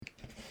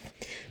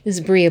This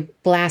is Berea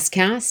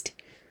Blastcast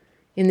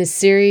in the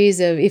series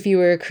of If You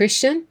Were a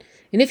Christian.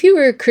 And if you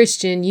were a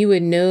Christian, you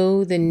would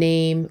know the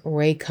name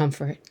Ray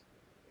Comfort.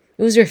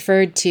 It was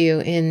referred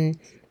to in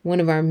one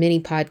of our mini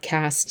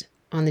podcasts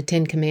on the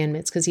Ten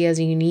Commandments because he has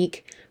a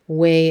unique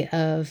way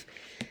of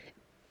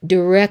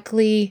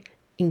directly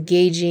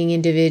engaging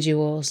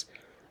individuals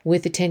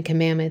with the Ten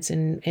Commandments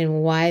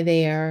and why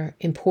they are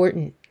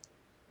important.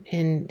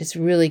 And it's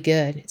really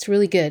good. It's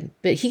really good.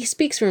 But he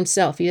speaks for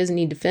himself. He doesn't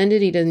need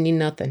defended. He doesn't need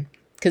nothing.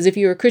 Because if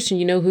you were a Christian,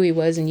 you know who he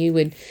was, and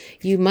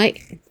you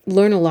might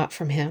learn a lot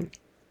from him.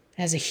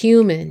 As a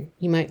human,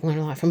 you might learn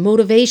a lot from.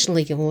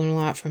 Motivationally, you'll learn a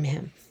lot from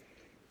him.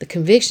 The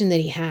conviction that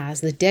he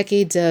has, the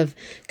decades of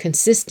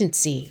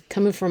consistency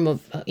coming from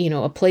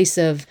a place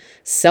of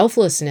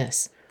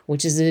selflessness,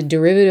 which is a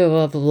derivative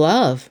of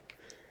love.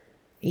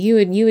 You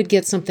would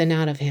get something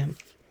out of him.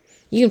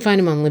 You can find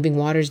him on Living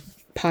Waters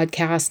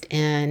podcast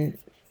and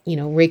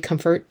Ray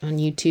Comfort on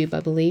YouTube,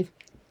 I believe.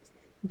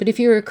 But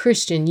if you're a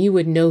Christian, you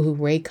would know who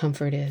Ray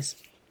Comfort is.